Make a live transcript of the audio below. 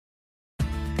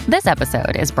This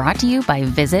episode is brought to you by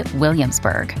Visit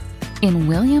Williamsburg. In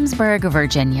Williamsburg,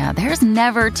 Virginia, there's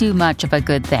never too much of a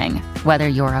good thing. Whether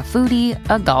you're a foodie,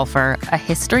 a golfer, a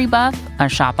history buff, a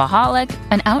shopaholic,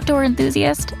 an outdoor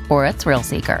enthusiast, or a thrill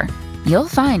seeker, you'll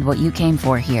find what you came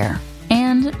for here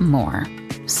and more.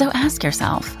 So ask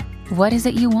yourself, what is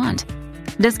it you want?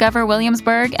 Discover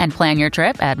Williamsburg and plan your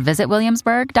trip at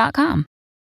visitwilliamsburg.com.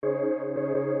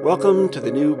 Welcome to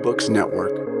the New Books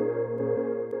Network.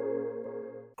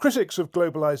 Critics of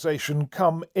globalization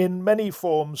come in many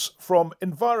forms, from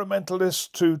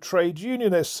environmentalists to trade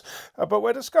unionists. But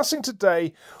we're discussing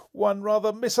today one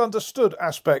rather misunderstood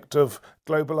aspect of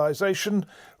globalization,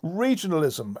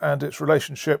 regionalism and its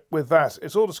relationship with that.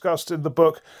 It's all discussed in the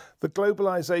book, The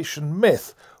Globalization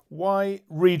Myth, Why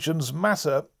Regions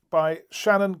Matter, by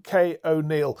Shannon K.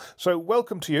 O'Neill. So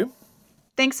welcome to you.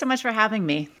 Thanks so much for having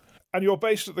me. And you're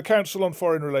based at the Council on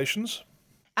Foreign Relations?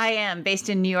 I am, based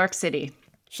in New York City.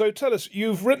 So tell us,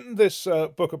 you've written this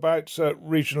book about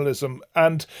regionalism,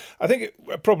 and I think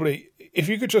probably if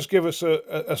you could just give us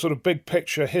a sort of big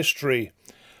picture history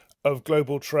of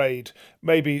global trade,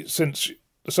 maybe since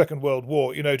the Second World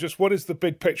War, just what is the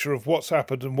big picture of what's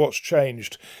happened and what's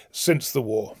changed since the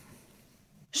war?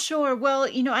 Sure. Well,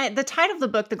 the title of the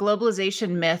book, The Globalization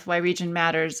Myth, Why Region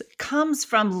Matters, comes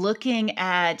from looking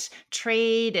at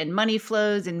trade and money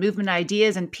flows and movement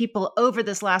ideas and people over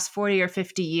this last 40 or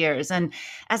 50 years. And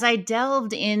as I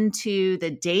delved into the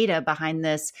data behind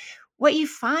this, what you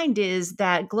find is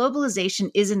that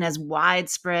globalization isn't as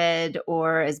widespread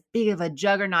or as big of a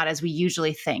juggernaut as we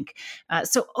usually think.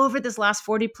 So over this last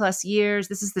 40 plus years,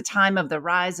 this is the time of the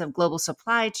rise of global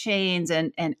supply chains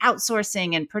and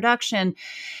outsourcing and production.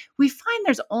 We find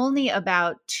there's only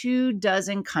about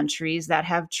 24 countries that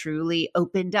have truly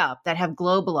opened up, that have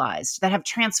globalized, that have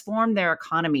transformed their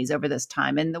economies over this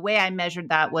time. And the way I measured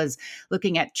that was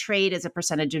looking at trade as a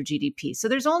percentage of GDP. So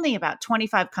there's only about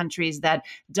 25 countries that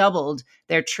doubled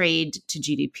their trade to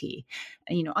GDP.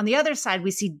 And, on the other side, we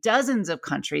see dozens of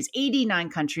countries, 89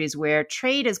 countries, where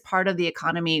trade as part of the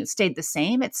economy stayed the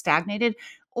same, it stagnated,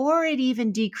 or it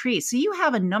even decreased. So you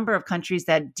have a number of countries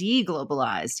that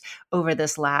deglobalized over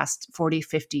this last 40,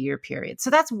 50-year period. So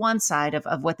that's one side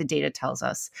of what the data tells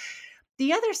us.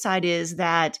 The other side is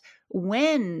that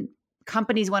when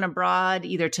companies went abroad,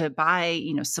 either to buy,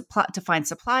 to find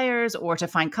suppliers or to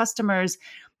find customers,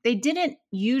 they didn't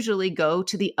usually go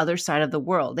to the other side of the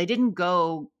world. They didn't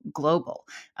go global.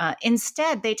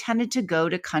 Instead, they tended to go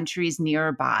to countries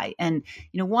nearby. And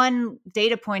one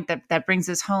data point that brings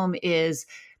this home is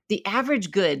the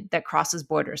average good that crosses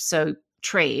borders, so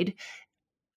trade,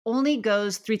 only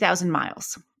goes 3,000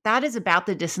 miles. That is about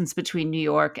the distance between New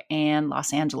York and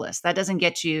Los Angeles. That doesn't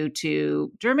get you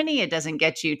to Germany. It doesn't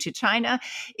get you to China.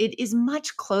 It is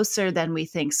much closer than we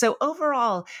think. So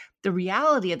overall, the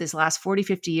reality of this last 40,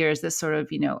 50 years, this sort of,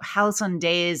 halcyon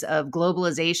days of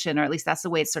globalization, or at least that's the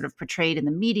way it's sort of portrayed in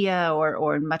the media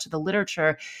or in much of the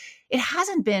literature, it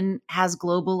hasn't been as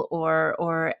global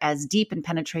or as deep and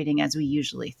penetrating as we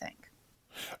usually think.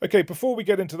 Okay, before we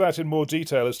get into that in more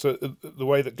detail as to the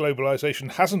way that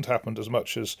globalization hasn't happened as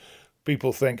much as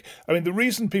people think, I mean, the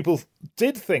reason people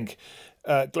did think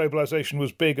globalization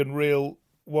was big and real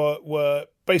were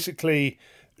basically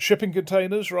shipping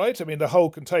containers, right? I mean, the whole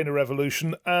container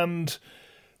revolution and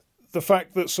the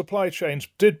fact that supply chains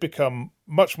did become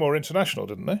much more international,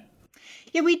 didn't they?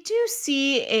 Yeah, we do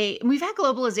see we've had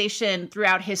globalization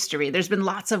throughout history. There's been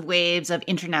lots of waves of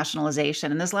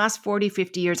internationalization. And this last 40,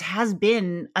 50 years has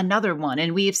been another one.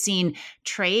 And we have seen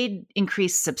trade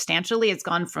increase substantially. It's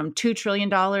gone from $2 trillion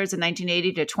in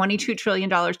 1980 to $22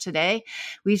 trillion today.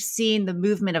 We've seen the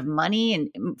movement of money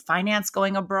and finance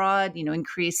going abroad,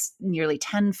 increase nearly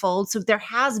tenfold. So there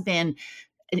has been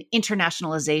an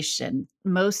internationalization,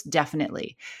 most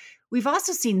definitely. We've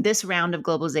also seen this round of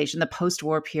globalization, the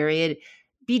post-war period,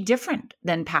 be different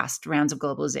than past rounds of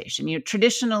globalization.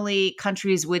 Traditionally,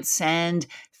 countries would send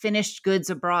finished goods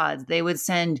abroad. They would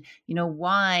send,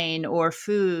 wine or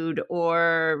food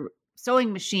or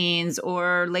sewing machines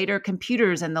or later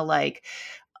computers and the like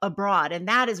abroad. And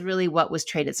that is really what was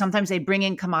traded. Sometimes they'd bring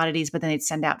in commodities, but then they'd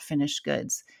send out finished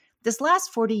goods. This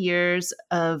last 40 years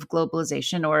of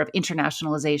globalization or of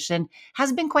internationalization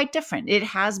has been quite different. It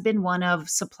has been one of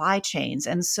supply chains.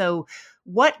 And so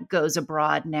what goes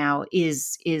abroad now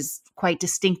is quite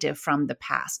distinctive from the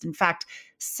past. In fact,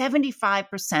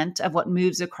 75% of what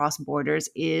moves across borders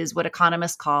is what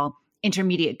economists call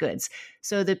intermediate goods.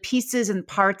 So the pieces and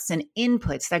parts and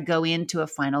inputs that go into a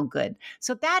final good.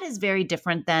 So that is very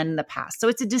different than the past. So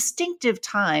it's a distinctive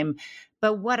time,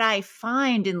 But what I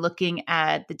find in looking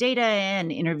at the data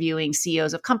and interviewing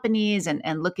CEOs of companies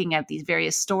and looking at these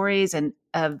various stories and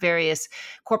various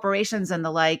corporations and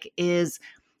the like is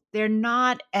they're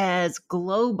not as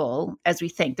global as we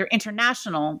think. They're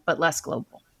international, but less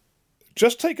global.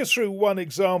 Just take us through one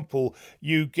example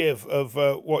you give of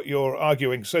what you're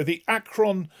arguing. So the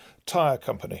Akron Tire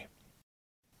Company.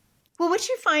 Well, what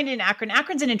you find in Akron,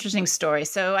 Akron's an interesting story.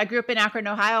 So I grew up in Akron,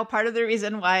 Ohio, part of the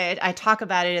reason why I talk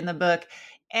about it in the book.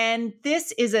 And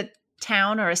this is a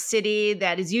town or a city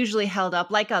that is usually held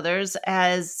up, like others,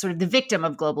 as sort of the victim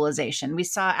of globalization. We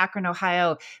saw Akron,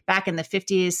 Ohio, back in the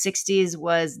 50s, 60s,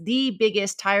 was the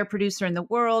biggest tire producer in the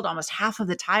world. Almost half of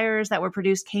the tires that were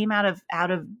produced came out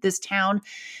of this town.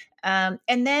 And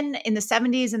then in the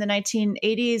 70s and the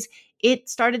 1980s, it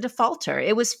started to falter.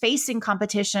 It was facing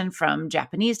competition from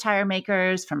Japanese tire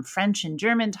makers, from French and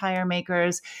German tire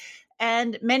makers.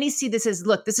 And many see this as,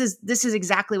 look, this is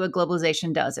exactly what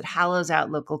globalization does. It hollows out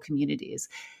local communities.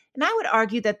 And I would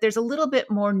argue that there's a little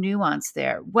bit more nuance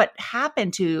there. What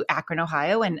happened to Akron,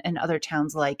 Ohio, and other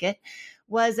towns like it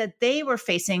was that they were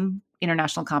facing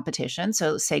international competition,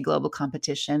 so say global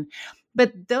competition.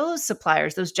 But those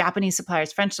suppliers, those Japanese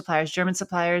suppliers, French suppliers, German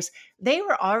suppliers, they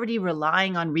were already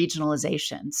relying on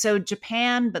regionalization. So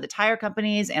Japan, but the tire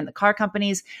companies and the car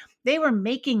companies, they were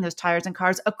making those tires and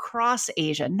cars across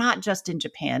Asia, not just in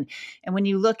Japan. And when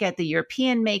you look at the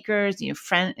European makers, in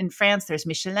France, there's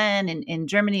Michelin, and in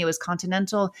Germany, it was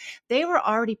Continental. They were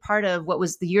already part of what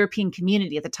was the European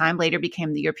community at the time, later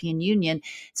became the European Union.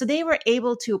 So they were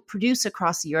able to produce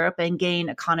across Europe and gain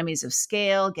economies of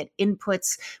scale, get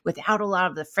inputs without a lot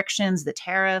of the frictions, the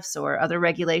tariffs, or other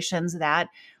regulations that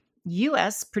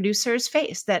U.S. producers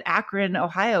faced, that Akron,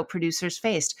 Ohio producers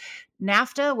faced.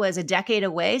 NAFTA was a decade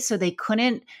away, so they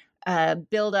couldn't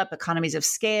build up economies of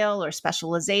scale or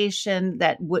specialization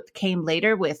that came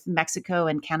later with Mexico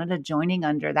and Canada joining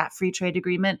under that free trade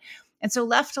agreement. And so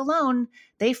left alone,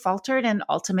 they faltered and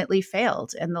ultimately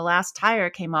failed. And the last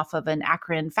tire came off of an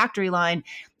Akron factory line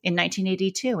in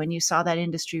 1982, and you saw that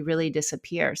industry really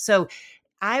disappear. So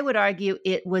I would argue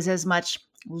it was as much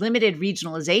limited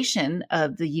regionalization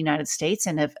of the United States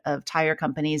and of tire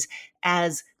companies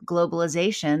as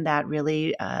globalization that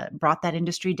really brought that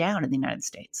industry down in the United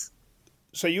States.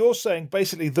 So you're saying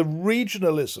basically the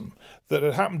regionalism that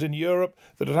had happened in Europe,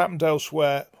 that had happened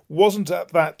elsewhere, wasn't at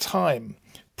that time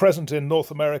present in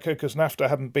North America because NAFTA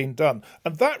hadn't been done.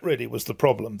 And that really was the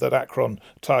problem that Akron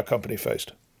Tire Company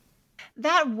faced.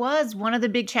 That was one of the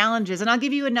big challenges. And I'll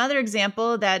give you another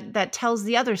example that tells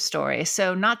the other story.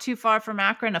 So not too far from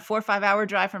Akron, a 4 or 5 hour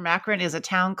drive from Akron, is a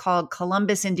town called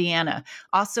Columbus, Indiana,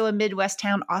 also a Midwest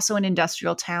town, also an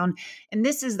industrial town. And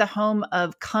this is the home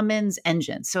of Cummins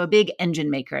Engines, so a big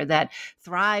engine maker that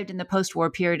thrived in the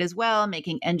post-war period as well,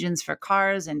 making engines for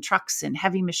cars and trucks and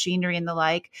heavy machinery and the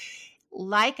like.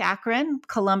 Like Akron,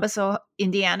 Columbus,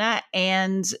 Indiana,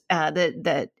 and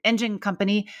the engine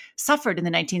company suffered in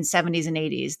the 1970s and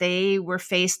 80s. They were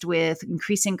faced with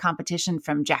increasing competition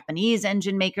from Japanese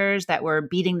engine makers that were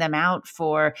beating them out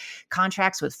for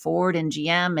contracts with Ford and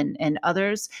GM and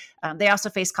others. They also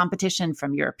faced competition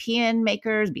from European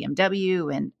makers,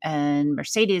 BMW and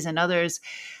Mercedes and others.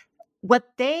 What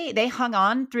they hung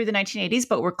on through the 1980s,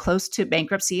 but were close to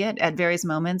bankruptcy at various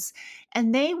moments.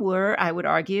 And they were, I would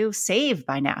argue, saved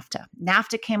by NAFTA.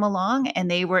 NAFTA came along and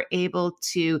they were able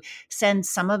to send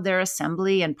some of their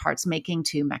assembly and parts making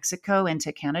to Mexico and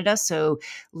to Canada, so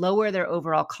lower their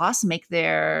overall costs, make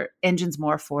their engines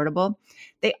more affordable.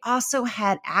 They also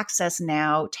had access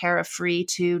now tariff-free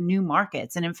to new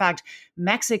markets. And in fact,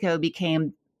 Mexico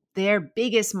became their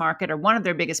biggest market, or one of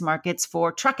their biggest markets,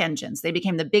 for truck engines. They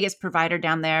became the biggest provider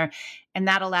down there, and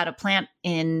that allowed a plant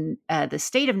in the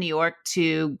state of New York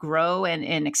to grow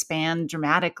and expand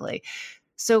dramatically.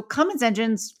 So Cummins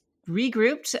Engines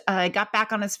regrouped, got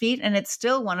back on its feet, and it's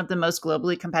still one of the most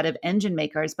globally competitive engine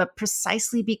makers, but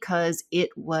precisely because it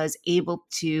was able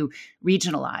to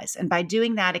regionalize. And by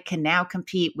doing that, it can now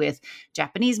compete with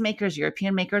Japanese makers,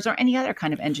 European makers, or any other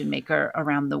kind of engine maker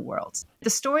around the world. The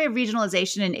story of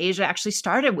regionalization in Asia actually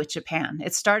started with Japan.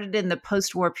 It started in the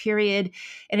post-war period,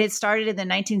 and it started in the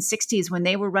 1960s when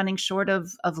they were running short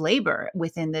of labor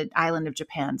within the island of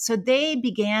Japan. So they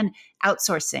began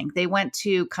outsourcing. They went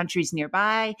to countries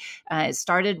nearby. It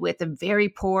started with the very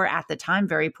poor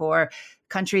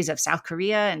countries of South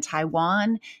Korea and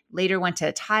Taiwan, later went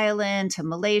to Thailand, to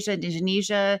Malaysia,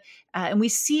 Indonesia. And we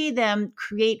see them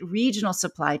create regional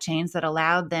supply chains that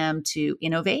allowed them to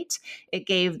innovate. It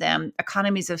gave them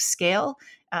economies of scale.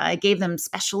 It gave them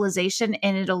specialization,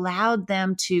 and it allowed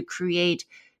them to create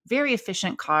very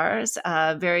efficient cars,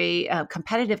 very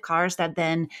competitive cars that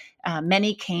then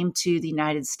many came to the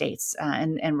United States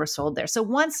and were sold there. So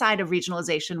one side of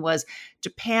regionalization was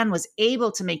Japan was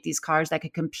able to make these cars that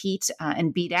could compete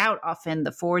and beat out often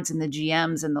the Fords and the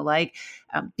GMs and the like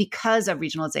because of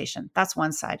regionalization. That's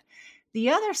one side. The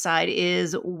other side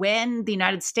is when the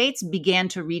United States began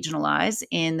to regionalize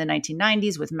in the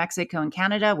 1990s with Mexico and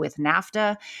Canada, with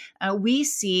NAFTA, we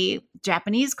see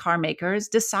Japanese car makers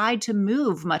decide to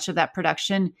move much of that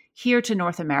production here to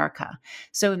North America.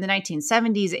 So in the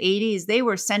 1970s, 80s, they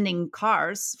were sending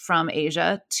cars from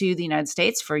Asia to the United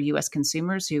States for U.S.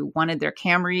 consumers who wanted their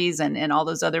Camrys and all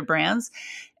those other brands.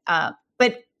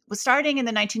 But starting in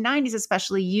the 1990s,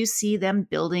 especially, you see them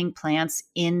building plants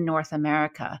in North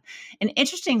America. And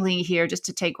interestingly here, just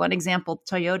to take one example,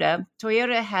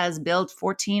 Toyota has built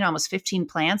 14, almost 15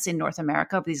 plants in North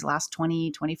America over these last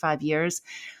 20, 25 years.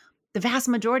 The vast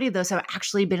majority of those have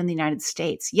actually been in the United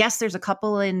States. Yes, there's a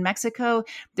couple in Mexico,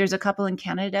 there's a couple in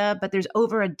Canada, but there's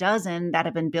over a dozen that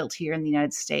have been built here in the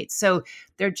United States. So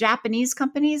they're Japanese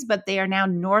companies, but they are now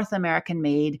North American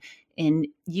made in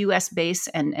U.S.-based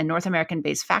and North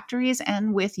American-based factories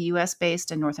and with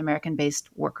U.S.-based and North American-based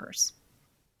workers.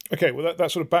 Okay, well, that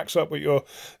sort of backs up what you're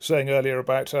saying earlier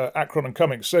about Acron and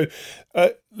Cummins. So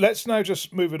let's now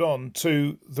just move it on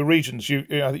to the regions.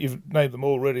 You've named them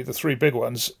all, really, the three big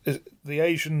ones, the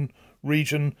Asian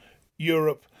region,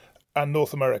 Europe, and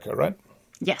North America, right?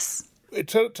 Yes.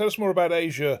 Tell us more about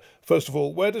Asia, first of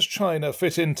all. Where does China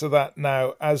fit into that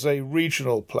now as a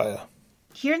regional player?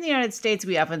 Here in the United States,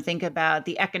 we often think about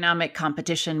the economic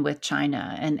competition with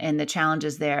China and the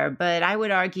challenges there. But I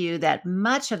would argue that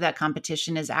much of that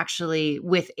competition is actually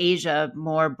with Asia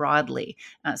more broadly.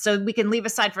 So we can leave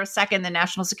aside for a second the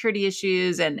national security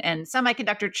issues and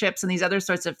semiconductor chips and these other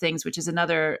sorts of things, which is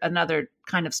another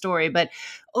kind of story. But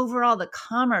overall, the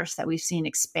commerce that we've seen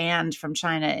expand from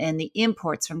China and the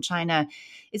imports from China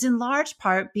is in large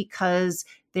part because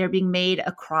they're being made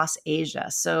across Asia.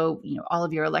 So, all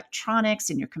of your electronics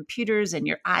and your computers and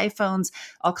your iPhones,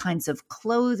 all kinds of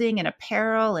clothing and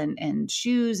apparel and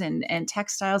shoes and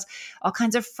textiles, all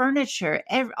kinds of furniture,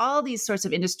 all these sorts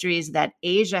of industries that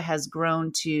Asia has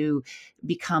grown to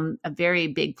become a very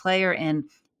big player in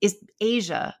is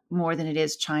Asia more than it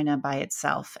is China by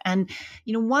itself. And,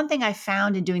 one thing I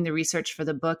found in doing the research for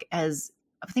the book as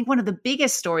I think one of the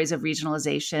biggest stories of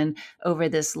regionalization over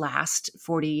this last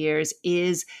 40 years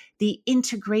is the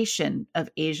integration of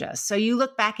Asia. So you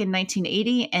look back in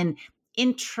 1980 and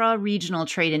intra-regional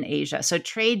trade in Asia, so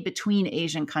trade between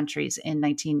Asian countries in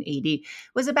 1980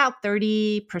 was about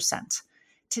 30%.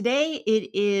 Today,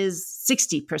 it is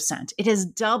 60%. It has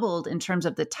doubled in terms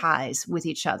of the ties with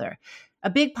each other. A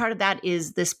big part of that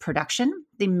is this production.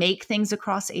 They make things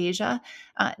across Asia.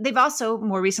 They've also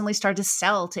more recently started to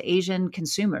sell to Asian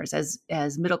consumers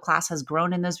as middle class has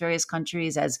grown in those various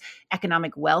countries, as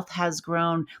economic wealth has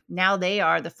grown. Now they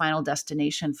are the final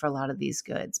destination for a lot of these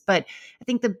goods. But I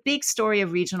think the big story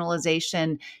of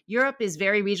regionalization, Europe is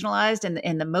very regionalized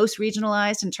and the most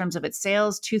regionalized in terms of its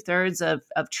sales. 2/3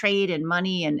 of trade and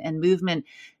money and movement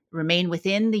remain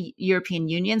within the European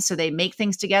Union. So they make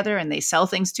things together and they sell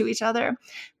things to each other.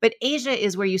 But Asia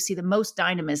is where you see the most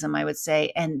dynamism, I would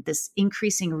say, and this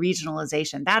increasing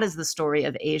regionalization. That is the story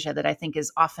of Asia that I think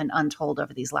is often untold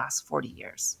over these last 40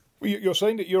 years. Well, you're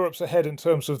saying that Europe's ahead in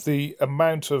terms of the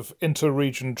amount of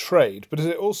inter-region trade, but is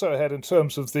it also ahead in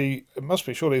terms of it must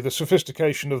be surely the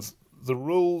sophistication of the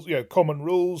rules, common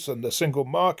rules and the single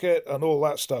market and all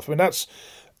that stuff? I mean,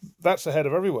 that's ahead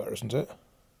of everywhere, isn't it?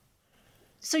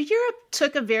 So Europe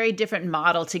took a very different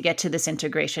model to get to this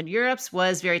integration. Europe's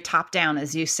was very top-down,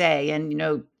 as you say, and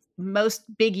most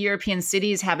big European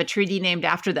cities have a treaty named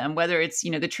after them, whether it's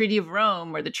the Treaty of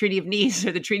Rome or the Treaty of Nice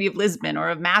or the Treaty of Lisbon or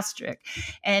of Maastricht.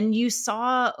 And you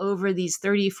saw over these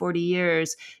 30, 40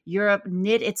 years, Europe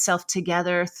knit itself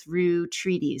together through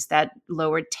treaties that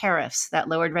lowered tariffs, that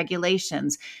lowered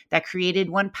regulations, that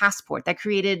created one passport, that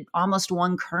created almost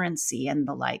one currency and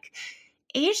the like.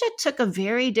 Asia took a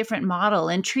very different model,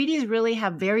 and treaties really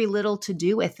have very little to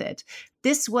do with it.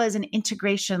 This was an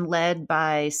integration led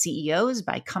by CEOs,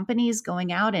 by companies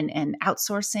going out and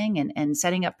outsourcing and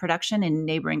setting up production in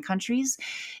neighboring countries.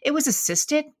 It was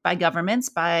assisted by governments,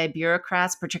 by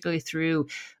bureaucrats, particularly through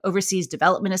overseas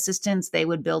development assistance. They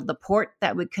would build the port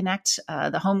that would connect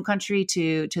the home country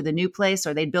to the new place,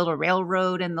 or they'd build a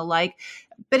railroad and the like.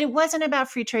 But it wasn't about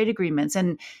free trade agreements.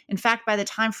 And in fact, by the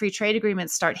time free trade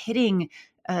agreements start hitting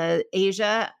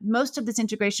Asia, most of this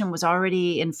integration was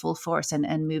already in full force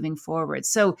and moving forward.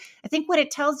 So I think what it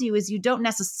tells you is you don't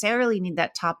necessarily need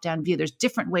that top-down view. There's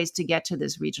different ways to get to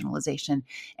this regionalization,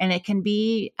 and it can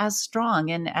be as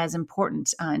strong and as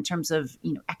important in terms of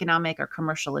economic or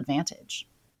commercial advantage.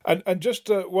 And just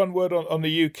one word on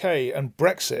the UK and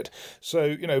Brexit.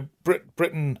 So,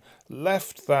 Britain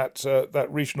left that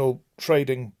regional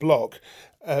trading bloc.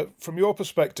 From your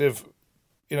perspective,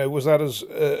 was that as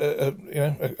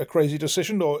a crazy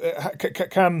decision, or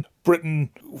can Britain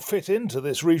fit into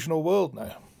this regional world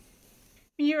now?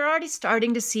 You're already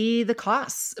starting to see the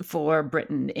costs for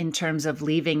Britain in terms of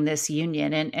leaving this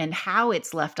union and how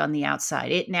it's left on the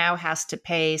outside. It now has to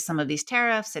pay some of these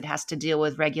tariffs. It has to deal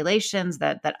with regulations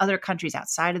that other countries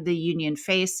outside of the union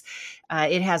face.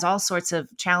 It has all sorts of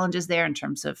challenges there in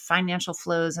terms of financial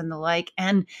flows and the like,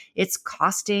 and it's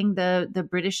costing the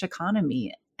British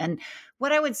economy. And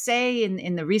what I would say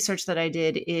in the research that I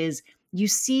did is you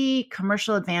see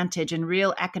commercial advantage and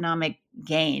real economic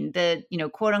gain. The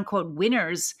quote unquote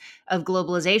winners of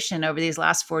globalization over these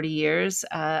last 40 years,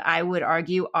 I would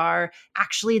argue, are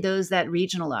actually those that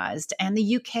regionalized. And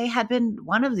the UK had been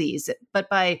one of these. But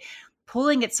by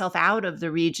pulling itself out of the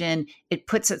region, it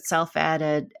puts itself at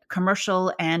a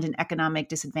commercial and an economic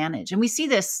disadvantage. And we see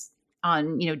this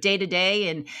on day to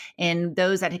day, and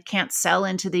those that can't sell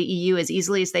into the EU as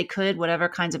easily as they could, whatever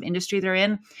kinds of industry they're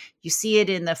in. You see it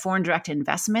in the foreign direct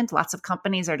investment. Lots of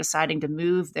companies are deciding to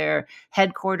move their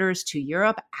headquarters to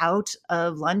Europe, out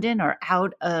of London or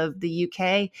out of the UK.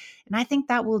 And I think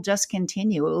that will just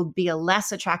continue. It will be a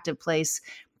less attractive place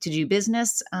to do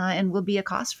business and will be a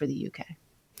cost for the UK.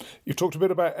 You've talked a bit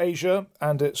about Asia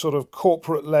and its sort of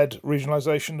corporate-led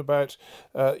regionalization, about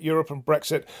Europe and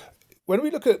Brexit. When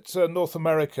we look at North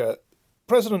America,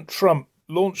 President Trump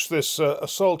launched this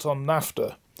assault on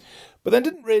NAFTA, but then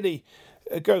didn't really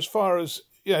go as far as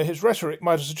his rhetoric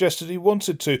might have suggested he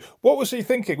wanted to. What was he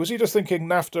thinking? Was he just thinking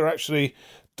NAFTA actually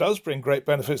does bring great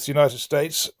benefits to the United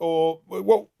States, or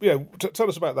what? Tell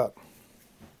us about that.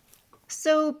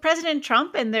 So President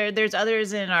Trump, and there's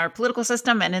others in our political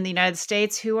system and in the United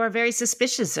States who are very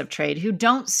suspicious of trade, who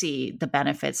don't see the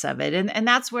benefits of it. And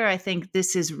that's where I think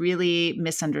this is really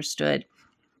misunderstood,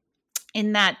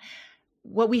 in that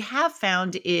what we have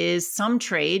found is some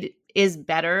trade is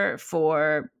better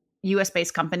for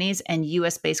U.S.-based companies and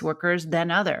U.S.-based workers than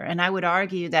other. And I would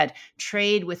argue that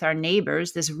trade with our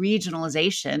neighbors, this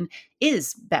regionalization,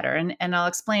 is better. And I'll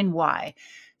explain why.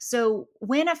 So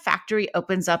when a factory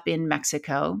opens up in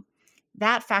Mexico,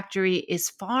 that factory is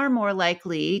far more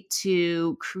likely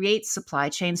to create supply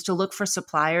chains, to look for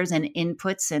suppliers and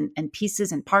inputs and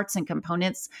pieces and parts and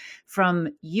components from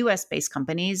US-based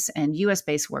companies and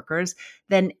US-based workers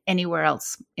than anywhere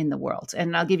else in the world.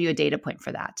 And I'll give you a data point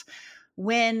for that.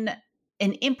 When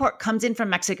an import comes in from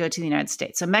Mexico to the United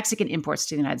States, so Mexican imports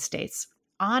to the United States,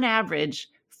 on average,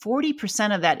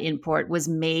 40% of that import was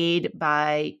made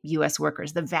by US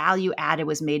workers. The value added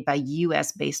was made by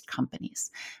US-based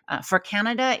companies. For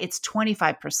Canada, it's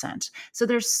 25%. So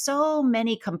there's so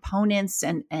many components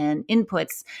and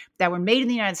inputs that were made in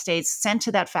the United States, sent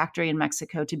to that factory in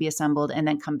Mexico to be assembled, and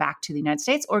then come back to the United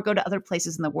States or go to other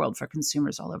places in the world for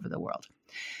consumers all over the world.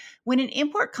 When an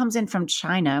import comes in from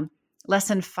China, less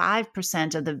than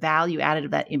 5% of the value added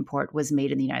of that import was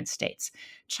made in the United States.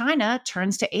 China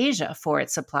turns to Asia for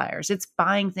its suppliers. It's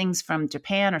buying things from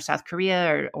Japan or South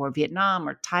Korea or Vietnam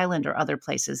or Thailand or other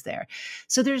places there.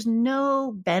 So there's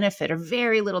no benefit or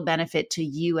very little benefit to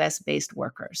US-based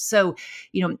workers. So,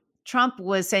 Trump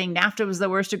was saying NAFTA was the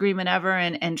worst agreement ever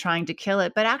and trying to kill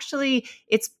it. But actually,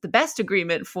 it's the best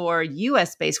agreement for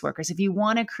US-based workers. If you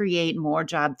want to create more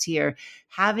jobs here,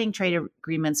 having trade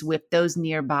agreements with those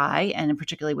nearby, and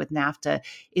particularly with NAFTA,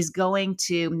 is going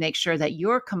to make sure that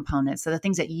your components, so the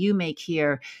things that you make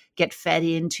here, get fed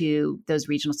into those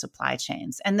regional supply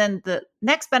chains. And then the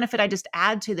next benefit I just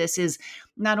add to this is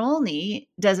not only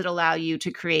does it allow you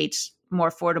to create more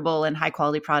affordable and high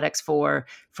quality products for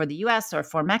the US or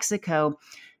for Mexico,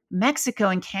 Mexico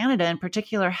and Canada in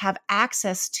particular have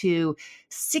access to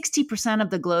 60% of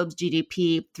the globe's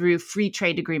GDP through free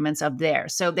trade agreements of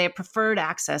theirs. So they have preferred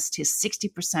access to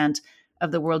 60%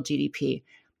 of the world GDP.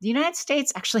 The United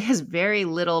States actually has very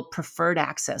little preferred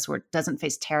access where it doesn't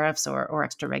face tariffs or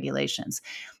extra regulations.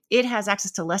 It has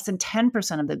access to less than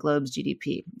 10% of the globe's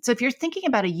GDP. So if you're thinking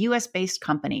about a US-based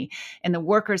company and the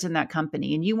workers in that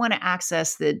company, and you want to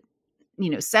access the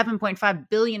 7.5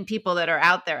 billion people that are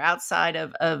out there outside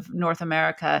of North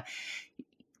America,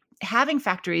 having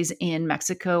factories in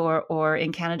Mexico or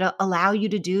in Canada allow you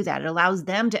to do that. It allows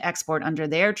them to export under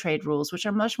their trade rules, which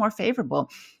are much more favorable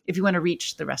if you want to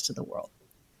reach the rest of the world.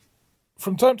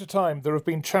 From time to time, there have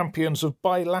been champions of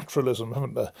bilateralism,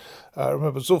 haven't there? I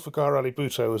remember Zulfikar Ali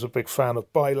Bhutto was a big fan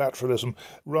of bilateralism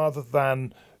rather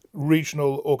than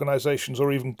regional organisations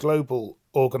or even global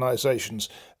organisations.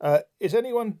 Is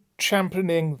anyone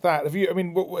championing that? Have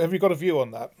you got a view on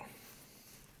that?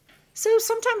 So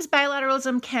sometimes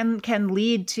bilateralism can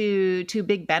lead to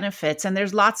big benefits, and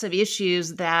there's lots of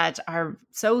issues that are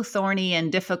so thorny and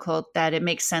difficult that it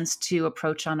makes sense to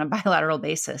approach on a bilateral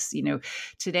basis.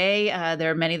 Today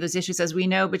there are many of those issues, as we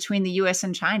know, between the U.S.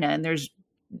 and China, and there's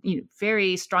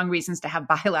very strong reasons to have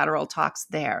bilateral talks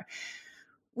there.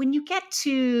 When you get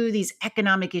to these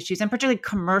economic issues, and particularly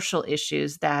commercial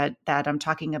issues that I'm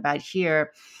talking about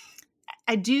here,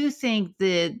 I do think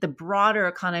the broader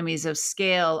economies of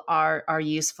scale are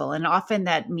useful, and often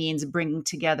that means bringing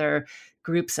together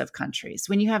groups of countries.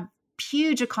 When you have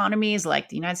huge economies like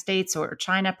the United States or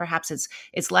China, perhaps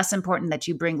it's less important that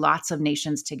you bring lots of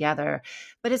nations together.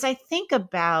 But as I think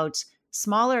about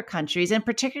smaller countries, and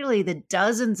particularly the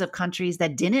dozens of countries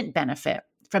that didn't benefit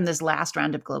from this last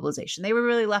round of globalization, they were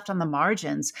really left on the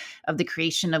margins of the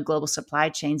creation of global supply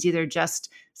chains, either just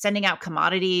sending out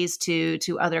commodities to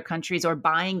other countries or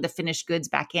buying the finished goods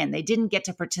back in. They didn't get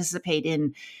to participate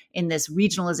in this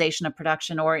regionalization of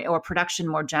production or production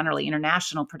more generally,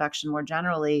 international production more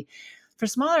generally. For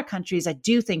smaller countries, I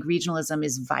do think regionalism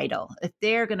is vital. If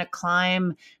they're going to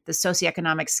climb the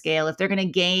socioeconomic scale, if they're going to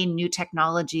gain new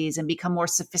technologies and become more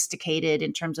sophisticated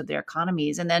in terms of their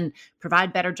economies and then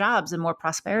provide better jobs and more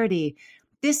prosperity,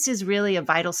 this is really a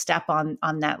vital step on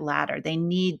that ladder. They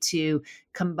need to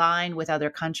combine with other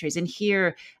countries. And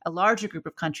here, a larger group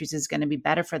of countries is going to be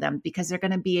better for them because they're going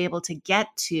to be able to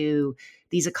get to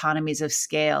these economies of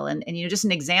scale. And just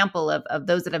an example of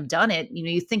those that have done it,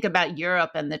 you think about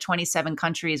Europe and the 27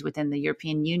 countries within the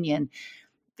European Union.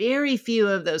 Very few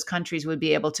of those countries would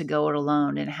be able to go it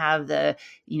alone and have the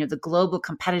global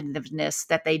competitiveness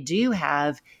that they do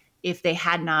have if they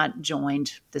had not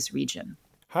joined this region.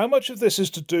 How much of this is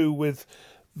to do with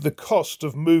the cost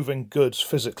of moving goods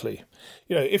physically?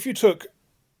 If you took,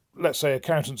 let's say,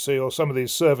 accountancy or some of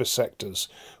these service sectors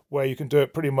where you can do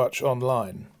it pretty much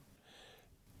online,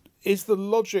 is the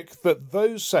logic that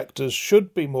those sectors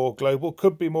should be more global,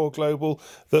 could be more global,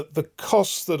 that the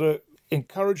costs that are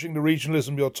encouraging the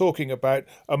regionalism you're talking about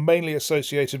are mainly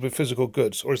associated with physical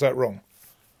goods, or is that wrong?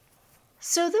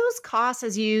 So those costs,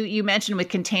 as you mentioned with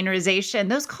containerization,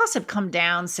 those costs have come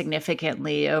down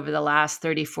significantly over the last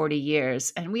 30, 40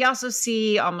 years. And we also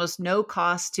see almost no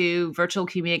cost to virtual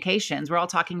communications. We're all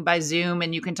talking by Zoom,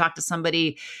 and you can talk to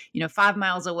somebody, 5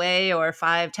 miles away or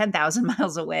 10,000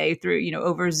 miles away through,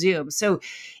 over Zoom. So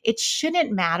it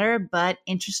shouldn't matter, but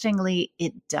interestingly,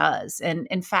 it does. And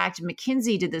in fact,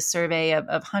 McKinsey did this survey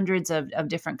of hundreds of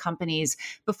different companies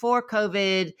before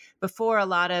COVID, before a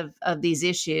lot of these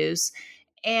issues.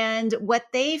 And what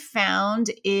they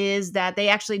found is that they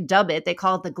actually dub it, they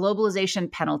call it the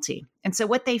globalization penalty. And so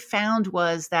what they found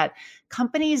was that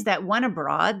companies that went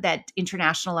abroad, that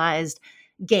internationalized,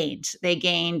 gained. They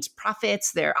gained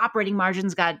profits, their operating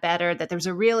margins got better, that there was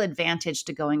a real advantage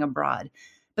to going abroad.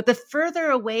 But the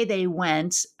further away they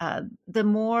went, the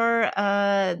more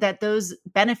that those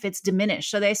benefits diminished.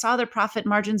 So they saw their profit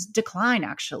margins decline,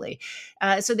 actually.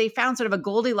 So they found sort of a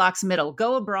Goldilocks middle.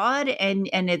 Go abroad and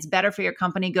it's better for your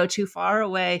company. Go too far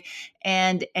away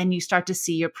and you start to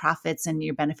see your profits and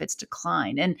your benefits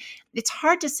decline. And it's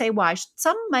hard to say why.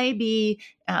 Some may be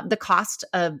the cost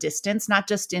of distance, not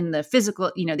just in the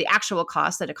physical, the actual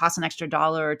cost that it costs an extra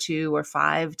 $1 or $2 or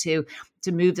 $5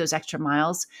 to move those extra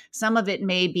miles. Some of it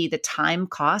may be the time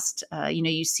cost.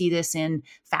 You see this in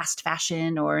fast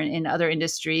fashion or in other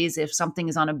industries. If something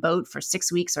is on a boat for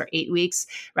 6 weeks or 8 weeks,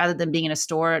 rather than being in a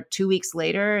store 2 weeks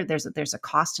later, there's a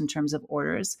cost in terms of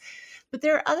orders. But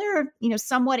there are other,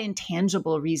 somewhat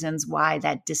intangible reasons why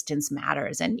that distance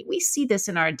matters. And we see this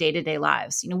in our day-to-day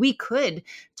lives. We could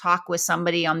talk with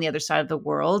somebody on the other side of the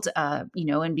world,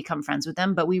 and become friends with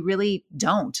them, but we really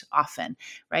don't often,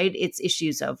 right? It's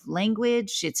issues of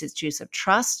language, it's issues of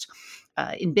trust.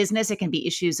 In business, it can be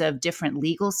issues of different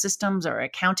legal systems or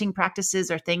accounting practices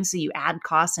or things. So you add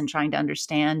costs in trying to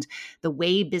understand the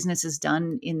way business is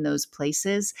done in those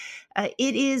places.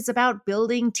 It is about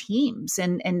building teams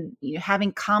and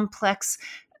having complex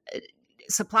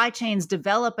supply chains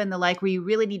develop and the like, where you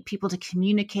really need people to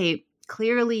communicate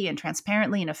clearly and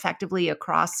transparently and effectively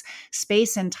across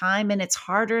space and time. And it's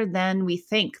harder than we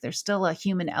think. There's still a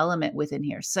human element within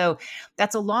here. So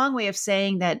that's a long way of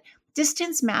saying that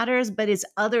distance matters, but it's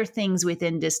other things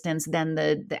within distance than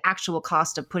the actual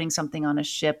cost of putting something on a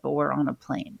ship or on a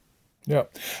plane. Yeah,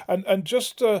 and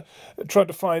just trying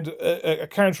to find a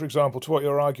counterexample to what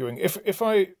you're arguing. If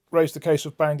I raise the case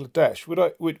of Bangladesh,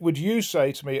 would you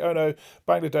say to me, oh no,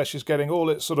 Bangladesh is getting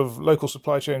all its sort of local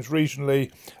supply chains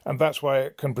regionally, and that's why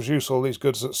it can produce all these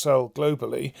goods that sell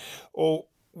globally? Or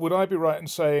would I be right in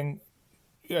saying,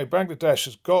 Bangladesh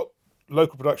has got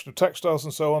local production of textiles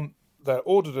and so on, they're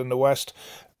ordered in the West,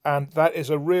 and that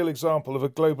is a real example of a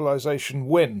globalization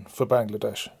win for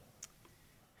Bangladesh?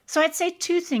 So I'd say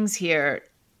two things here.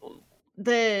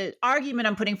 The argument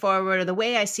I'm putting forward, or the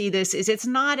way I see this, is it's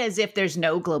not as if there's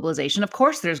no globalization. Of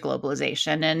course there's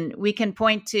globalization, and we can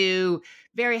point to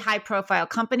very high profile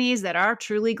companies that are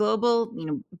truly global.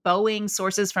 Boeing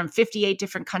sources from 58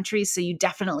 different countries, so you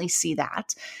definitely see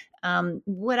that.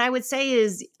 What I would say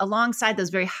is, alongside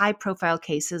those very high profile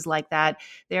cases like that,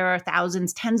 there are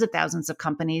thousands, tens of thousands of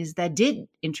companies that did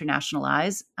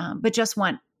internationalize, but just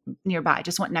went nearby,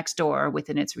 just went next door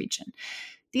within its region.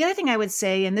 The other thing I would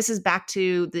say, and this is back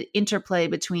to the interplay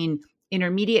between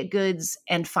intermediate goods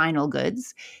and final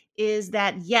goods, is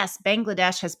that yes,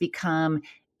 Bangladesh has become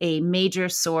a major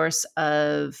source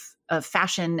of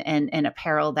fashion and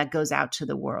apparel that goes out to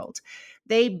the world.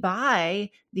 They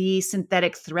buy the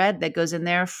synthetic thread that goes in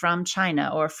there from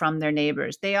China or from their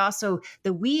neighbors. The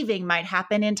weaving might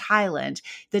happen in Thailand.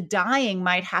 The dyeing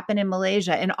might happen in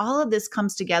Malaysia. And all of this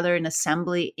comes together in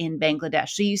assembly in Bangladesh.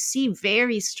 So you see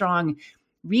very strong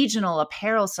regional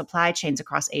apparel supply chains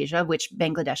across Asia, which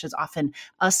Bangladesh is often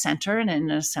a center and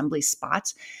an assembly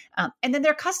spot. And then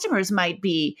their customers might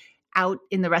be out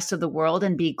in the rest of the world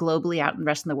and be globally out in the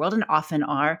rest of the world, and often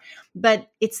are. But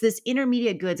it's this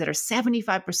intermediate goods that are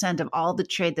 75% of all the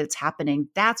trade that's happening.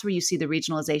 That's where you see the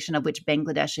regionalization, of which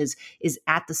Bangladesh is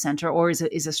at the center, or is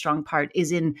a strong part,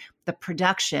 is in the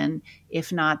production,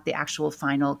 if not the actual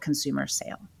final consumer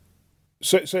sale.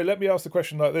 So let me ask the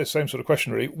question like this, same sort of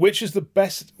question really. Which is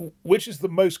the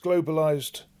most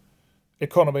globalized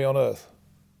economy on earth?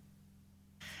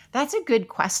 That's a good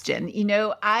question.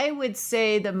 I would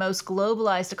say the most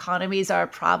globalized economies are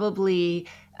probably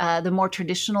the more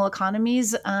traditional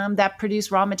economies that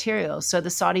produce raw materials. So the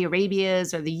Saudi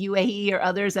Arabias or the UAE or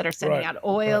others that are sending out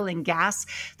oil and gas,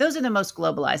 those are the most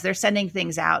globalized. They're sending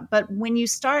things out. But when you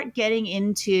start getting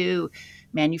into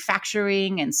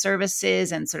manufacturing and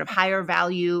services and sort of higher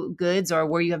value goods, or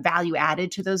where you have value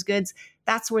added to those goods,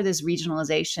 that's where this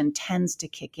regionalization tends to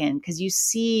kick in, because you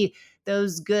see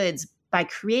those goods by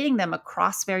creating them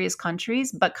across various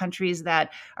countries, but countries that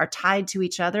are tied to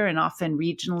each other and often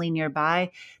regionally nearby.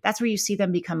 That's where you see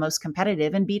them become most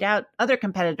competitive and beat out other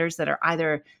competitors that are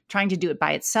either trying to do it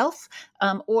by itself,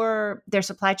 or their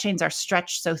supply chains are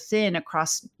stretched so thin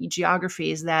across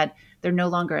geographies that they're no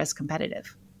longer as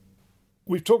competitive.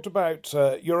 We've talked about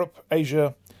Europe,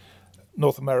 Asia,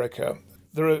 North America.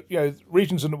 There are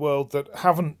regions in the world that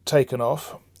haven't taken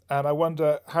off, and I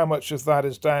wonder how much of that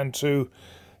is down to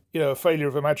a failure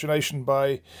of imagination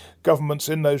by governments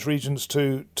in those regions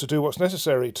to do what's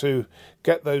necessary to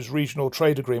get those regional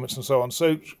trade agreements and so on.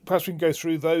 So perhaps we can go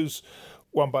through those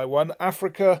one by one.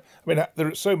 Africa, there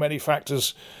are so many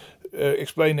factors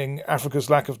explaining Africa's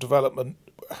lack of development.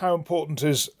 How important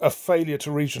is a failure to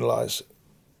regionalize?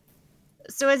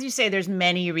 So as you say, there's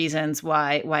many reasons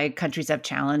why countries have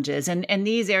challenges. And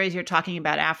these areas you're talking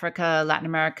about, Africa, Latin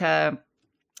America,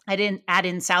 I didn't add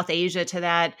in South Asia to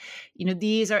that.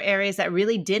 These are areas that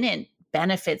really didn't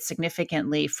benefit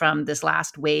significantly from this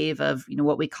last wave of,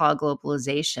 what we call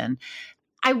globalization.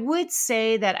 I would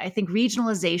say that I think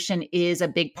regionalization is a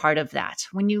big part of that.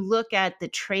 When you look at the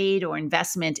trade or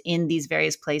investment in these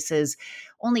various places,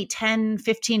 only 10,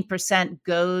 15%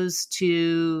 goes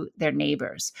to their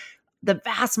neighbors. The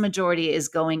vast majority is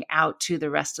going out to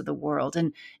the rest of the world.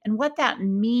 And what that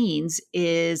means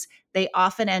is they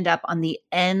often end up on the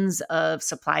ends of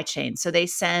supply chains. So they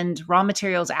send raw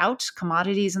materials out,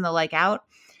 commodities and the like out,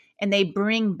 and they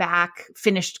bring back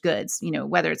finished goods,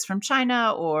 whether it's from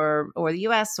China or the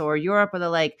US or Europe or the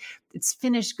like, it's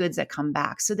finished goods that come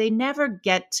back. So they never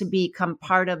get to become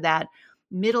part of that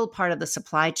middle part of the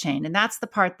supply chain. And that's the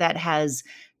part that has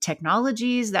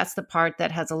technologies. That's the part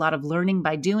that has a lot of learning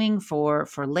by doing for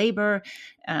labor.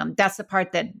 That's the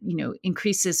part that,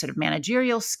 increases sort of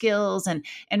managerial skills and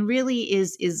really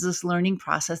is this learning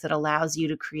process that allows you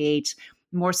to create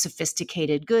more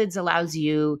sophisticated goods, allows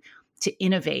you to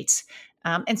innovate.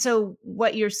 And so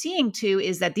what you're seeing too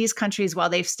is that these countries, while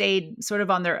they've stayed sort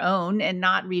of on their own and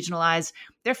not regionalized,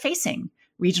 they're facing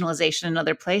regionalization in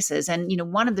other places. And,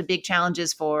 one of the big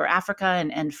challenges for Africa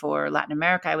and for Latin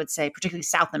America, I would say, particularly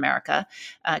South America,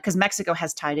 because Mexico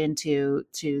has tied into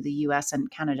the US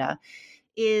and Canada,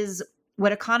 is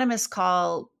what economists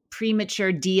call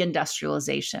premature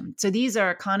deindustrialization. So these are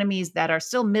economies that are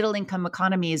still middle income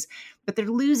economies, but they're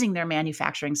losing their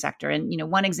manufacturing sector. And,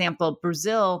 one example,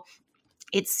 Brazil,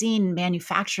 it's seen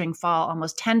manufacturing fall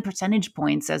almost 10 percentage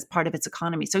points as part of its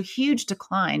economy. So huge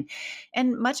decline.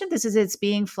 And much of this is it's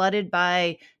being flooded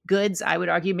by goods, I would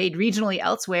argue, made regionally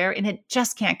elsewhere, and it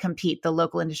just can't compete. The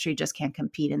local industry just can't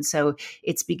compete. And so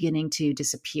it's beginning to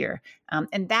disappear.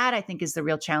 And that, I think, is the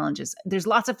real challenge. There's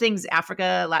lots of things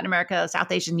Africa, Latin America,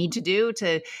 South Asia need to do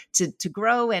to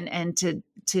grow and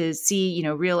to see,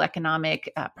 real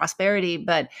economic prosperity.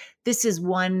 But this is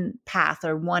one path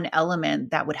or one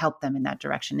element that would help them in that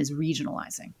direction, is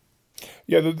regionalizing.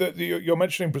 Yeah, you're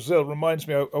mentioning Brazil reminds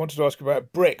me, I wanted to ask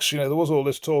about BRICS. There was all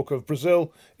this talk of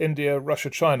Brazil, India,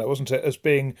 Russia, China, wasn't it, as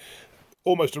being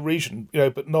almost a region,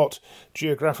 but not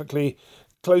geographically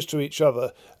close to each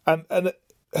other. And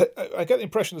I get the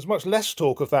impression there's much less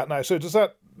talk of that now. So does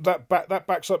that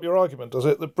backs up your argument, does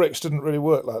it, that BRICS didn't really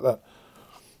work like that?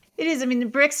 It is. I mean, the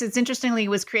BRICS, it's interestingly,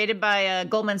 was created by a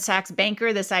Goldman Sachs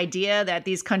banker, this idea that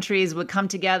these countries would come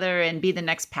together and be the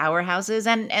next powerhouses.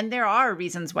 And there are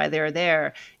reasons why they're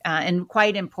there and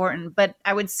quite important. But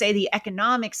I would say the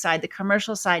economic side, the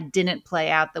commercial side, didn't play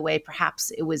out the way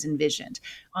perhaps it was envisioned.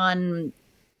 On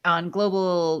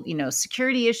global,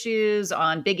 security issues,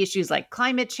 on big issues like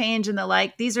climate change and the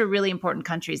like, these are really important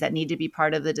countries that need to be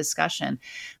part of the discussion.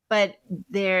 But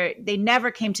they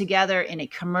never came together in a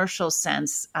commercial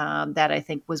sense that I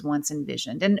think was once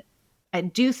envisioned. And I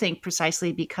do think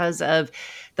precisely because of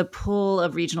the pull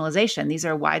of regionalization. These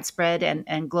are widespread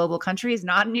and global countries,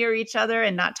 not near each other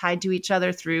and not tied to each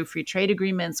other through free trade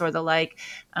agreements or the like.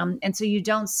 And so you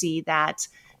don't see that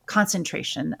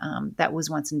concentration that was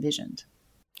once envisioned.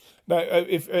 Now,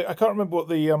 if I can't remember what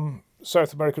the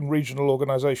South American Regional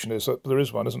Organization is. There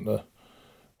is one, isn't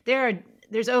there?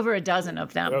 There's over a dozen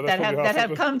of them that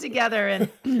have come together, and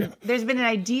there's been an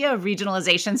idea of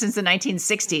regionalization since the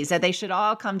 1960s that they should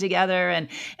all come together, and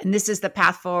this is the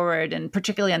path forward, and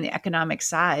particularly on the economic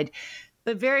side.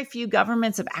 But very few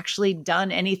governments have actually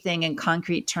done anything in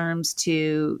concrete terms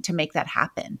to make that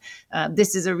happen.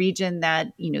 This is a region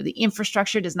that, the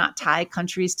infrastructure does not tie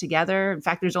countries together. In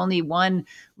fact, there's only one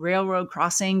railroad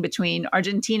crossing between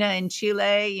Argentina and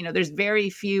Chile. There's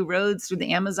very few roads through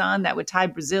the Amazon that would tie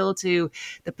Brazil to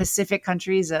the Pacific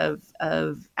countries of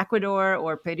Ecuador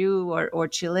or Peru or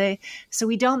Chile. So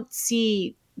we don't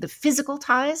see the physical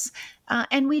ties,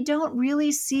 and we don't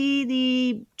really see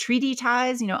the treaty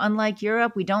ties. Unlike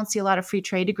Europe, we don't see a lot of free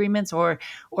trade agreements or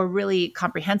really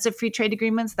comprehensive free trade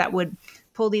agreements that would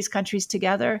pull these countries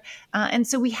together. And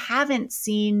so we haven't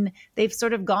seen, they've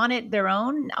sort of gone it their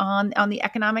own on the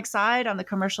economic side, on the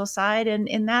commercial side, and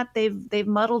in that they've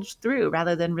muddled through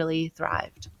rather than really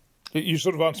thrived. You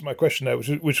sort of answered my question there,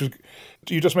 which was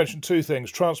you just mentioned two things: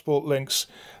 transport links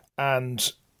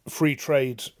and free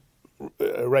trade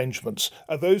arrangements.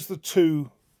 Are those the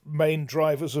two main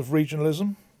drivers of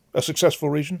regionalism, a successful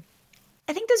region?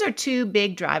 I think those are two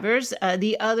big drivers.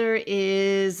 The other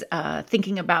is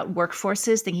thinking about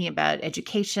workforces, thinking about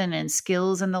education and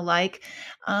skills and the like.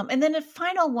 And then a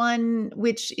final one,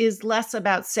 which is less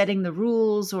about setting the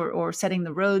rules or setting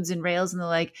the roads and rails and the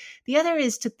like. The other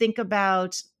is to think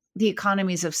about the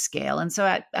economies of scale. And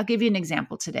so I'll give you an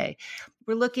example today.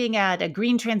 We're looking at a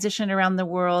green transition around the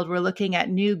world. We're looking at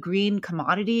new green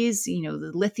commodities, the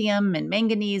lithium and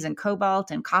manganese and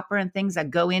cobalt and copper and things that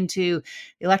go into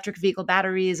the electric vehicle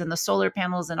batteries and the solar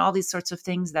panels and all these sorts of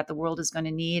things that the world is going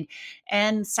to need.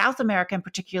 And South America in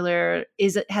particular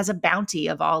has a bounty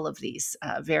of all of these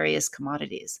various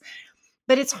commodities.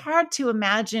 But it's hard to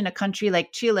imagine a country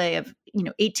like Chile of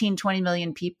 18, 20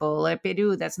 million people, or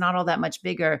Peru that's not all that much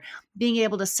bigger, being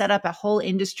able to set up a whole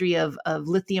industry of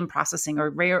lithium processing or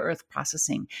rare earth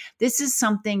processing. This is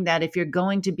something that if you're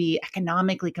going to be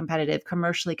economically competitive,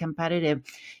 commercially competitive,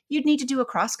 you'd need to do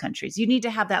across countries. You need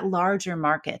to have that larger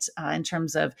market in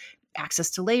terms of access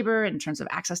to labor, in terms of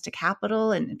access to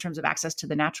capital, and in terms of access to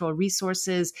the natural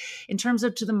resources, in terms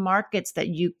of to the markets that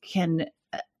you can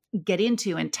get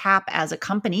into and tap as a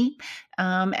company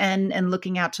and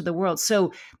looking out to the world.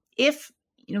 So if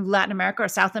Latin America or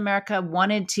South America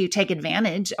wanted to take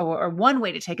advantage, or one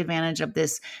way to take advantage of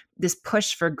this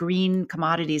push for green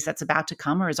commodities that's about to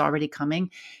come or is already coming,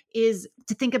 is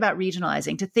to think about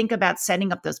regionalizing, to think about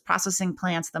setting up those processing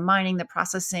plants, the mining, the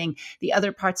processing, the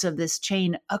other parts of this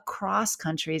chain across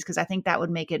countries, because I think that would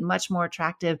make it much more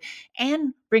attractive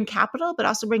and bring capital, but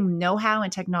also bring know-how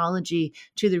and technology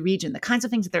to the region. The kinds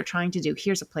of things that they're trying to do,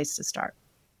 here's a place to start.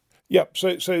 Yeah,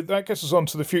 so that gets us on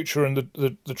to the future and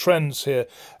the trends here.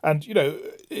 And,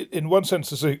 in one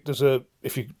sense, there's a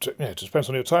if you, it depends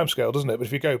on your timescale, doesn't it? But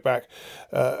if you go back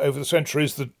over the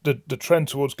centuries, the trend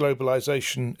towards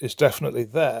globalization is definitely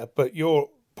there. But you're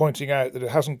pointing out that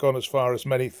it hasn't gone as far as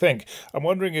many think. I'm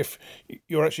wondering if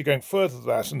you're actually going further than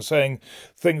that and saying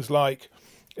things like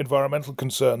environmental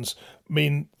concerns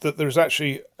mean that there is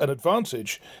actually an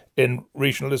advantage in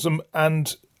regionalism,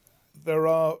 and there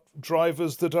are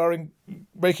drivers that are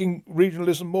making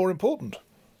regionalism more important.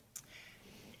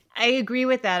 I agree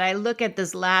with that. I look at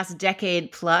this last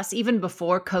decade plus, even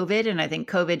before COVID, and I think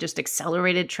COVID just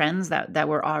accelerated trends that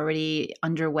were already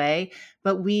underway.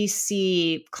 But we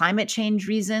see climate change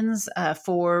reasons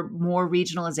for more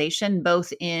regionalization,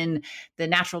 both in the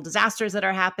natural disasters that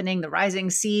are happening, the rising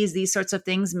seas. These sorts of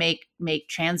things make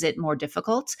transit more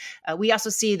difficult. We also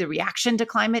see the reaction to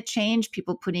climate change,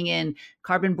 people putting in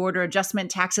carbon border adjustment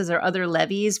taxes or other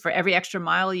levies. For every extra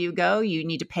mile you go, you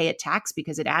need to pay a tax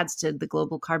because it adds to the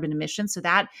global carbon emissions. So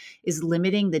that is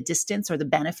limiting the distance or the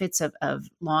benefits of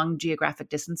long geographic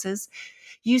distances.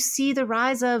 You see the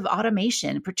rise of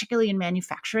automation, particularly in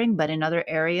manufacturing, but in other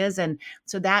areas. And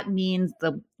so that means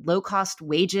the low-cost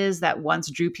wages that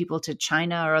once drew people to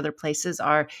China or other places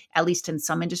are, at least in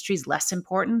some industries, less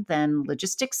important than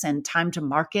logistics and time to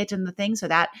market and the thing. So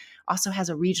that also has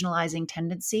a regionalizing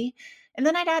tendency. And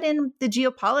then I'd add in the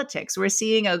geopolitics. We're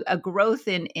seeing a growth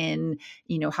in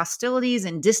hostilities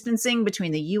and distancing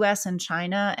between the U.S. and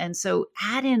China. And so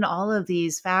add in all of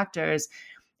these factors,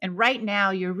 and right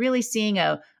now, you're really seeing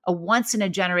a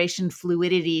once-in-a-generation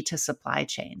fluidity to supply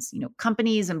chains.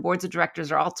 Companies and boards of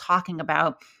directors are all talking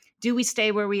about, do we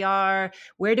stay where we are?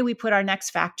 Where do we put our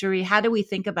next factory? How do we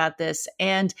think about this?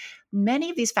 And many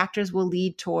of these factors will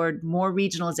lead toward more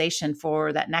regionalization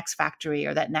for that next factory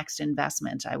or that next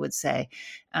investment, I would say.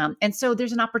 And so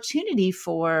there's an opportunity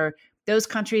for those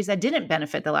countries that didn't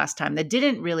benefit the last time, that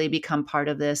didn't really become part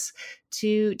of this,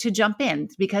 to jump in,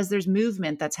 because there's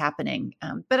movement that's happening.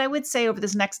 But I would say over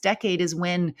this next decade is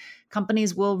when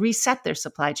companies will reset their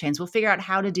supply chains. We'll figure out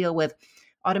how to deal with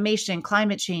automation,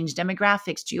 climate change,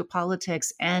 demographics,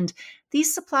 geopolitics. And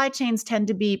these supply chains tend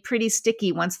to be pretty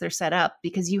sticky once they're set up,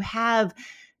 because you have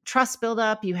trust build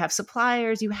up, you have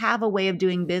suppliers, you have a way of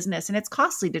doing business, and it's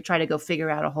costly to try to go figure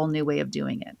out a whole new way of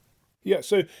doing it. Yeah,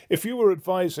 so if you were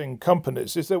advising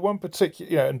companies, is there one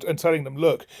particular, and telling them,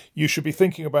 look, you should be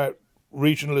thinking about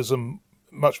regionalism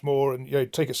much more and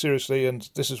take it seriously, and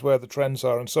this is where the trends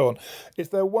are and so on. Is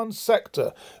there one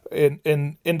sector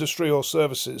in industry or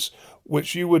services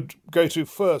which you would go to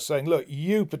first saying, look,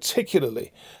 you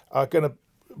particularly are going to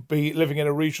be living in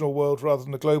a regional world rather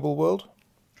than a global world?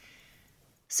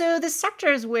 So the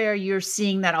sectors where you're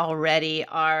seeing that already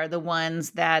are the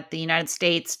ones that the United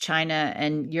States, China,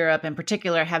 and Europe in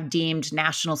particular have deemed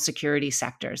national security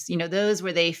sectors. Those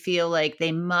where they feel like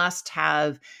they must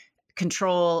have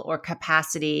control or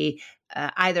capacity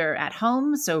either at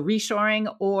home, so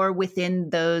reshoring, or within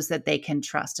those that they can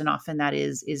trust. And often that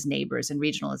is neighbors and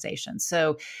regionalization.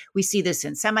 So we see this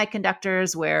in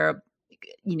semiconductors where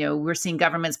we're seeing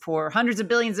governments pour hundreds of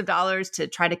billions of dollars to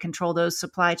try to control those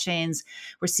supply chains.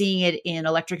 We're seeing it in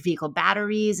electric vehicle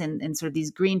batteries and sort of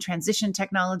these green transition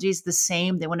technologies, the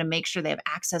same. They want to make sure they have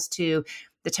access to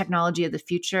the technology of the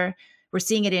future. We're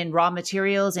seeing it in raw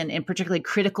materials and particularly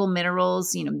critical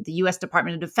minerals. The U.S.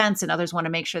 Department of Defense and others want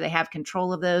to make sure they have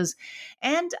control of those.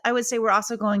 And I would say we're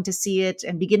also going to see it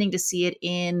and beginning to see it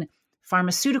in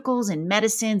pharmaceuticals and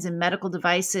medicines and medical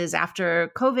devices.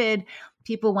 After COVID,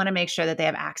 people want to make sure that they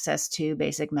have access to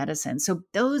basic medicine. So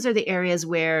those are the areas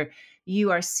where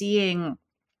you are seeing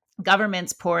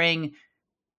governments pouring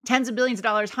tens of billions of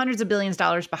dollars, hundreds of billions of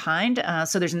dollars behind.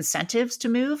 So there's incentives to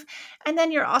move. And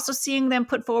then you're also seeing them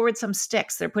put forward some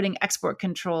sticks. They're putting export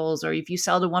controls, or if you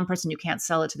sell to one person, you can't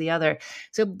sell it to the other.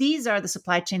 So these are the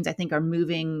supply chains I think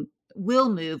will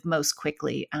move most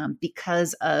quickly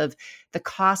because of the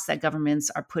costs that governments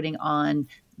are putting on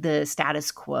the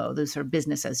status quo, the sort of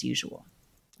business as usual.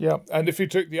 Yeah, and if you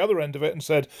took the other end of it and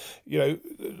said,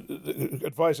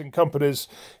 advising companies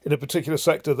in a particular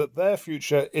sector that their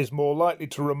future is more likely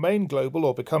to remain global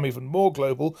or become even more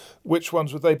global, which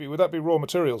ones would they be? Would that be raw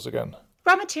materials again?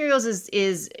 Raw materials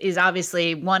is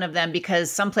obviously one of them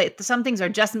because some things are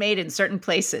just made in certain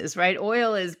places, right?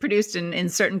 Oil is produced in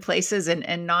certain places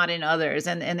and not in others,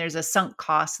 and there's a sunk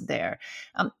cost there.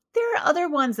 There are other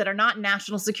ones that are not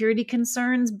national security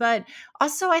concerns, but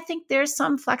also I think there's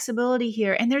some flexibility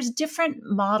here, and there's different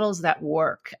models that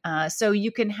work. So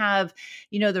you can have,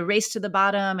 the race to the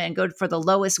bottom and go for the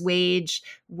lowest wage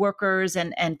workers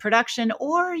and production,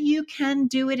 or you can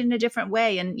do it in a different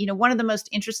way. And one of the most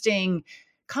interesting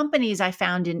companies I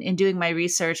found in doing my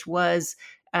research was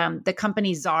the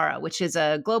company Zara, which is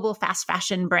a global fast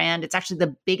fashion brand. It's actually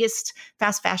the biggest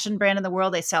fast fashion brand in the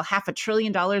world. They sell $500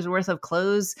 billion worth of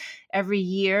clothes every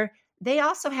year. They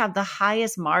also have the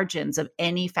highest margins of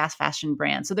any fast fashion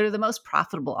brand. So they're the most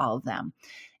profitable, all of them.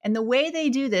 And the way they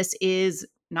do this is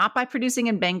not by producing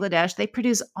in Bangladesh. They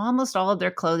produce almost all of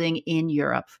their clothing in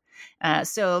Europe.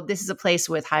 So this is a place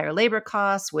with higher labor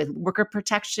costs, with worker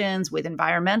protections, with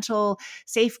environmental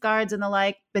safeguards and the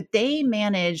like, but they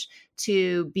manage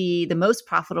to be the most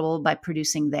profitable by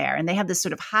producing there. And they have this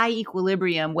sort of high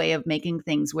equilibrium way of making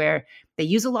things where they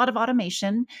use a lot of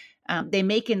automation. They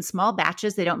make in small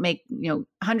batches. They don't make,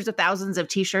 hundreds of thousands of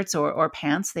t-shirts or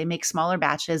pants. They make smaller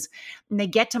batches, and they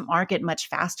get to market much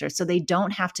faster. So they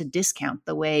don't have to discount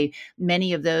the way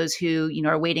many of those who,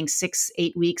 are waiting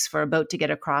 6-8 weeks for a boat to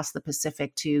get across the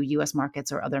Pacific to US markets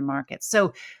or other markets.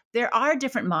 So there are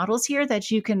different models here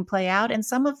that you can play out. And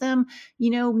some of them,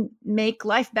 make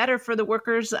life better for the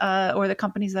workers or the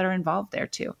companies that are involved there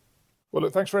too. Well,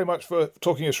 look, thanks very much for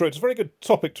talking us through it. It's a very good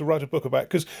topic to write a book about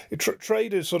because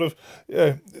trade is sort of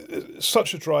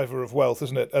such a driver of wealth,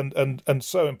 isn't it? And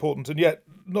so important. And yet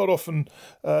not often,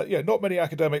 not many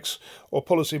academics or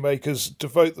policymakers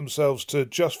devote themselves to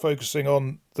just focusing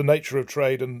on the nature of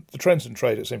trade and the trends in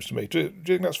trade, it seems to me. Do you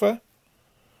think that's fair?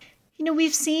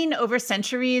 We've seen over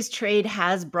centuries, trade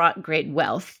has brought great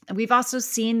wealth. We've also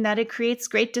seen that it creates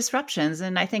great disruptions.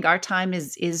 And I think our time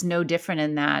is no different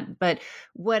in that. But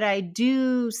what I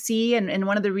do see, and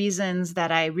one of the reasons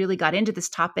that I really got into this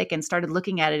topic and started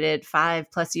looking at it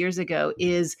 5+ years ago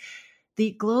is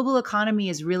the global economy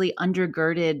is really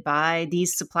undergirded by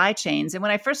these supply chains. And when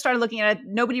I first started looking at it,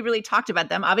 nobody really talked about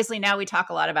them. Obviously, now we talk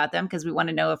a lot about them because we want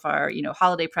to know if our,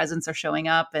 holiday presents are showing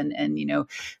up and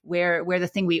where the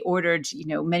thing we ordered,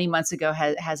 many months ago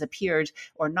has appeared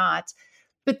or not.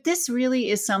 But this really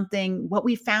is something, what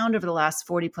we found over the last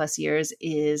 40+ years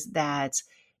is that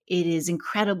it is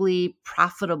incredibly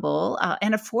profitable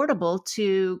and affordable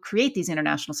to create these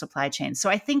international supply chains. So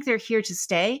I think they're here to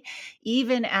stay.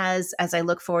 Even as I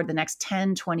look forward the next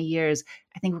 10, 20 years,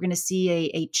 I think we're going to see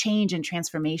a change and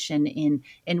transformation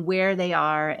in where they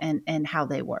are and how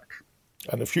they work.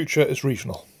 And the future is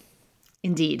regional.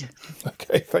 Indeed.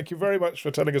 Okay, thank you very much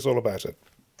for telling us all about it.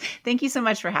 Thank you so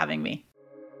much for having me.